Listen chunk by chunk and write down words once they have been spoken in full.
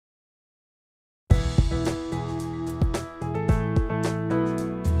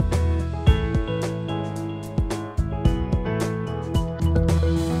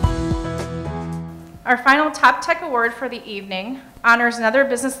Our final TopTech award for the evening honors another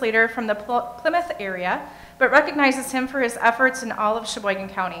business leader from the Plymouth area, but recognizes him for his efforts in all of Sheboygan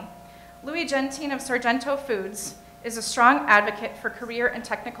County. Louis Gentine of Sargento Foods is a strong advocate for career and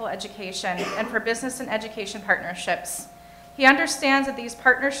technical education and for business and education partnerships. He understands that these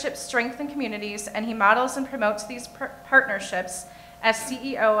partnerships strengthen communities, and he models and promotes these partnerships as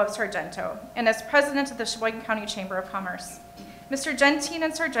CEO of Sargento and as president of the Sheboygan County Chamber of Commerce. Mr. Gentine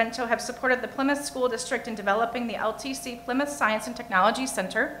and Sargento have supported the Plymouth School District in developing the LTC Plymouth Science and Technology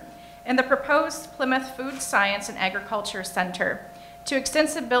Center and the proposed Plymouth Food Science and Agriculture Center, to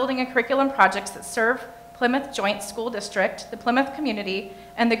extensive building and curriculum projects that serve Plymouth Joint School District, the Plymouth community,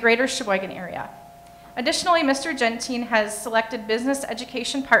 and the greater Sheboygan area. Additionally, Mr. Gentine has selected business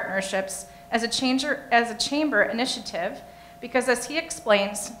education partnerships as a chamber initiative because, as he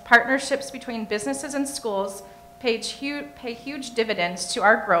explains, partnerships between businesses and schools pay huge dividends to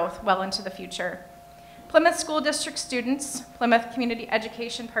our growth well into the future. Plymouth School District students, Plymouth Community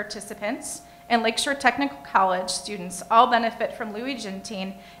Education participants, and Lakeshore Technical College students all benefit from Louis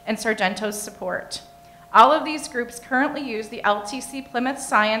Gentine and Sargento's support. All of these groups currently use the LTC Plymouth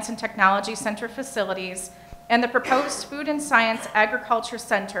Science and Technology Center facilities, and the proposed Food and Science Agriculture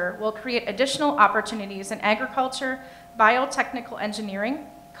Center will create additional opportunities in agriculture, biotechnical engineering,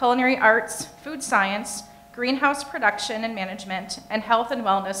 culinary arts, food science, greenhouse production and management, and health and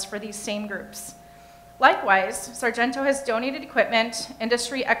wellness for these same groups. Likewise, Sargento has donated equipment,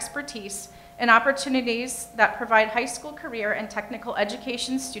 industry expertise, and opportunities that provide high school career and technical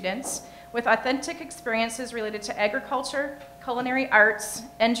education students with authentic experiences related to agriculture, culinary arts,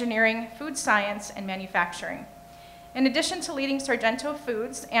 engineering, food science, and manufacturing. In addition to leading Sargento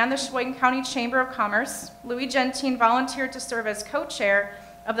Foods and the Sheboygan County Chamber of Commerce, Louis Gentine volunteered to serve as co-chair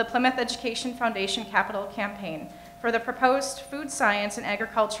of the Plymouth Education Foundation Capital Campaign for the proposed Food Science and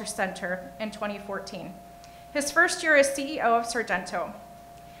Agriculture Center in 2014. His first year as CEO of Sargento.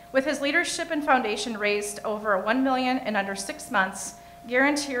 With his leadership and foundation raised over $1 million in under 6 months,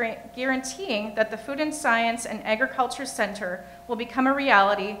 guaranteeing that the Food and Science and Agriculture Center will become a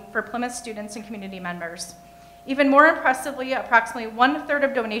reality for Plymouth students and community members. Even more impressively, approximately 1/3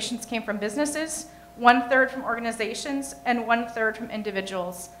 of donations came from businesses, 1/3 from organizations, and 1/3 from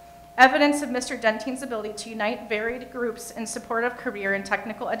individuals. Evidence of Mr. Gentine's ability to unite varied groups in support of career and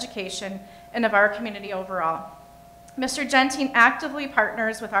technical education and of our community overall. Mr. Gentine actively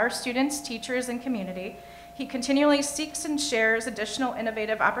partners with our students, teachers, and community. He continually seeks and shares additional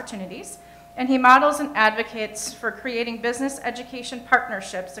innovative opportunities, and he models and advocates for creating business education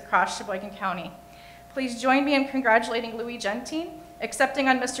partnerships across Sheboygan County. Please join me in congratulating Louis Gentine. Accepting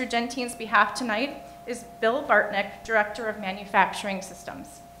on Mr. Gentine's behalf tonight is Bill Bartnick, Director of Manufacturing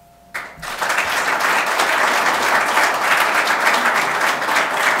Systems.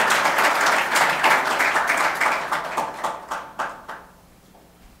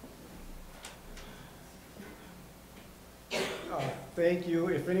 Thank you.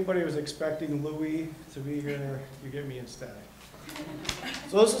 If anybody was expecting Louis to be here, you get me instead.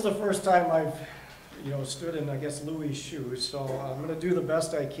 So this is the first time I've stood in, I guess, Louis' shoes, so I'm going to do the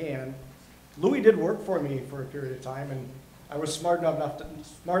best I can. Louis did work for me for a period of time, and I was smart enough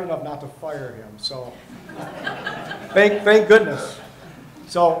not to fire him, so thank goodness.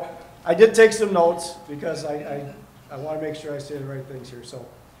 So I did take some notes because I want to make sure I say the right things here. So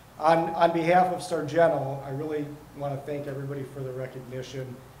on behalf of Sargento, I really want to thank everybody for the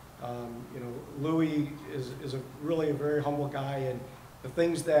recognition. Louis is really a very humble guy, and the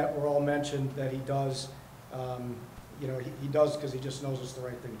things that were all mentioned that he does, he does because he just knows it's the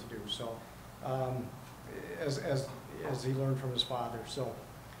right thing to do. So, as he learned from his father. So,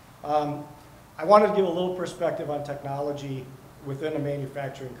 I wanted to give a little perspective on technology within a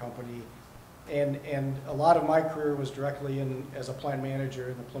manufacturing company, and a lot of my career was directly as a plant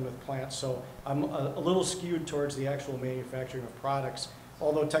manager in the Plymouth plant. So, I'm a little skewed towards the actual manufacturing of products,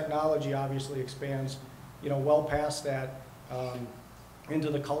 although technology obviously expands, well past that.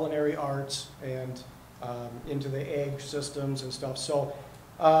 Into the culinary arts and into the egg systems and stuff. So,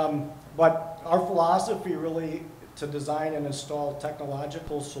 but our philosophy really to design and install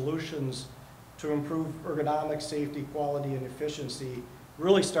technological solutions to improve ergonomics, safety, quality, and efficiency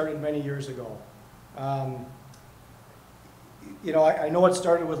really started many years ago. I know it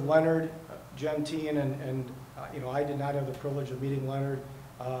started with Leonard Gentine, and I did not have the privilege of meeting Leonard.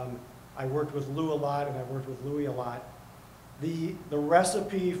 I worked with Lou a lot, and I worked with Louis a lot. The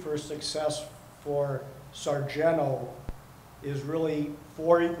recipe for success for Sargento is really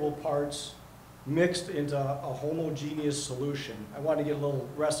 4 equal parts mixed into a homogeneous solution. I want to get a little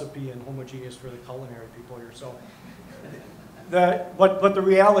recipe and homogeneous for the culinary people here. So, but the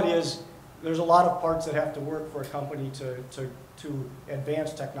reality is, there's a lot of parts that have to work for a company to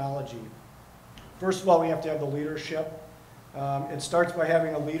advance technology. First of all, we have to have the leadership. It starts by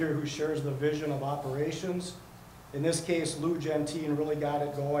having a leader who shares the vision of operations. In this case, Lou Gentine really got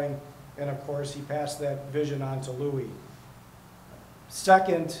it going, and of course, he passed that vision on to Louis.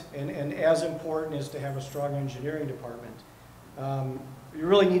 Second, and as important, is to have a strong engineering department. You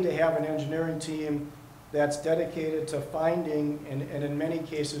really need to have an engineering team that's dedicated to finding and in many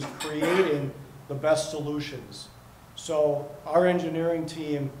cases creating the best solutions. So our engineering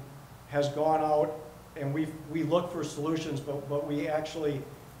team has gone out and we look for solutions, but we actually,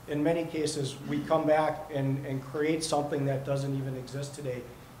 in many cases, we come back and create something that doesn't even exist today.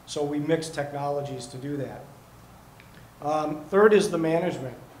 So we mix technologies to do that. Third is the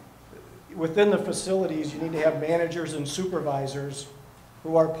management. Within the facilities, you need to have managers and supervisors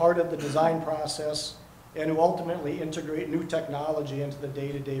who are part of the design process and who ultimately integrate new technology into the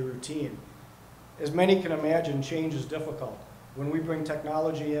day-to-day routine. As many can imagine, change is difficult. When we bring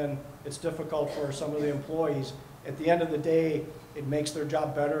technology in, it's difficult for some of the employees. At the end of the day, it makes their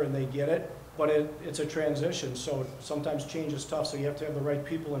job better and they get it, but it's a transition, so sometimes change is tough, so you have to have the right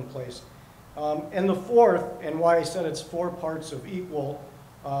people in place. And the fourth, and why I said it's 4 parts of equal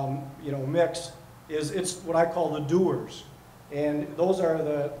mix, is it's what I call the doers. And those are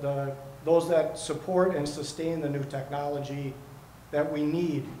those that support and sustain the new technology that we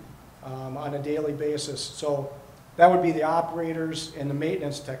need on a daily basis. So that would be the operators and the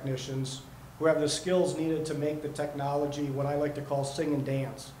maintenance technicians who have the skills needed to make the technology what I like to call sing and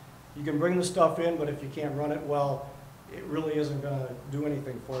dance. You can bring the stuff in, but if you can't run it well, it really isn't going to do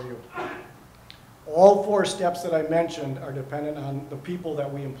anything for you. All 4 steps that I mentioned are dependent on the people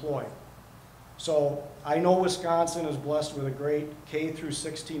that we employ. So I know Wisconsin is blessed with a great K through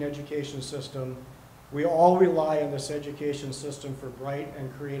 16 education system. We all rely on this education system for bright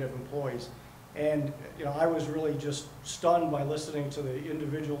and creative employees. And I was really just stunned by listening to the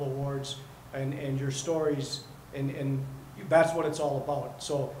individual awards and your stories, and that's what it's all about.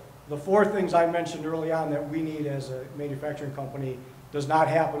 So the 4 things I mentioned early on that we need as a manufacturing company does not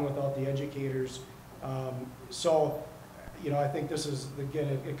happen without the educators. I think this is, again,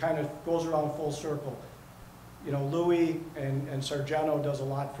 it kind of goes around full circle. Louis and Sargento does a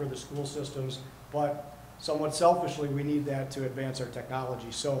lot for the school systems, but somewhat selfishly, we need that to advance our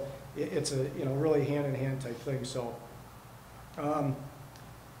technology. So it's a really hand-in-hand type thing. So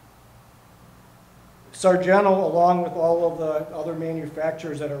Sargento, along with all of the other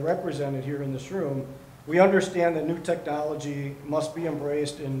manufacturers that are represented here in this room, we understand that new technology must be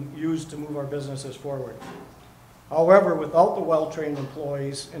embraced and used to move our businesses forward. However, without the well-trained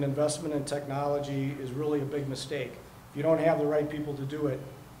employees, an investment in technology is really a big mistake. If you don't have the right people to do it,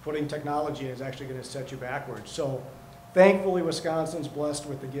 putting technology in is actually going to set you backwards. So thankfully, Wisconsin's blessed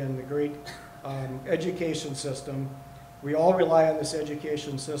with, again, the great education system. We all rely on this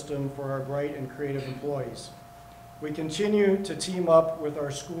education system for our bright and creative employees. We continue to team up with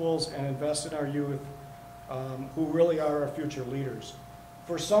our schools and invest in our youth, who really are our future leaders.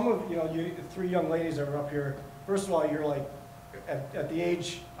 For some of you 3 young ladies that are up here, first of all, you're like, at the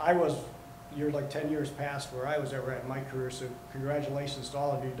age I was, you're like 10 years past where I was ever at in my career, so congratulations to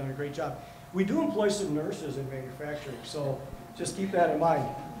all of you. You've done a great job. We do employ some nurses in manufacturing, so just keep that in mind.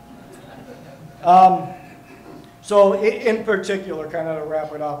 So in particular, kind of to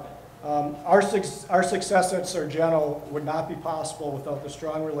wrap it up, our success at Sargento would not be possible without the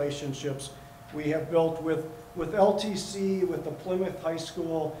strong relationships we have built with LTC, with the Plymouth High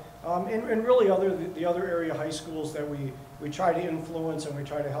School, and really the other area high schools that we try to influence and we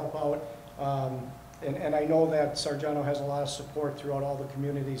try to help out. And I know that Sargento has a lot of support throughout all the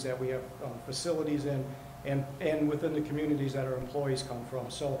communities that we have facilities in and within the communities that our employees come from.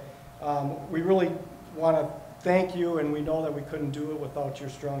 So we really want to thank you, and we know that we couldn't do it without your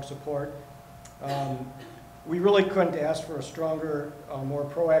strong support. We really couldn't ask for a stronger, more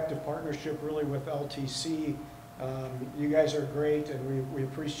proactive partnership really with LTC. You guys are great, and we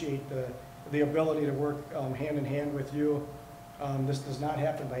appreciate the ability to work hand in hand with you. This does not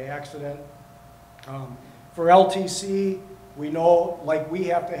happen by accident. For LTC, we know, like we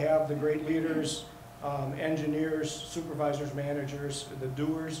have to have the great leaders, engineers, supervisors, managers, the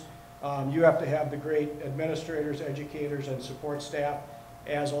doers. You have to have the great administrators, educators, and support staff,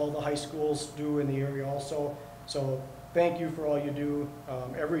 as all the high schools do in the area also. So thank you for all you do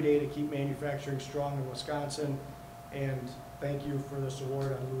every day to keep manufacturing strong in Wisconsin, and thank you for this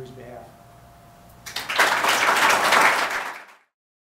award on Louis' behalf.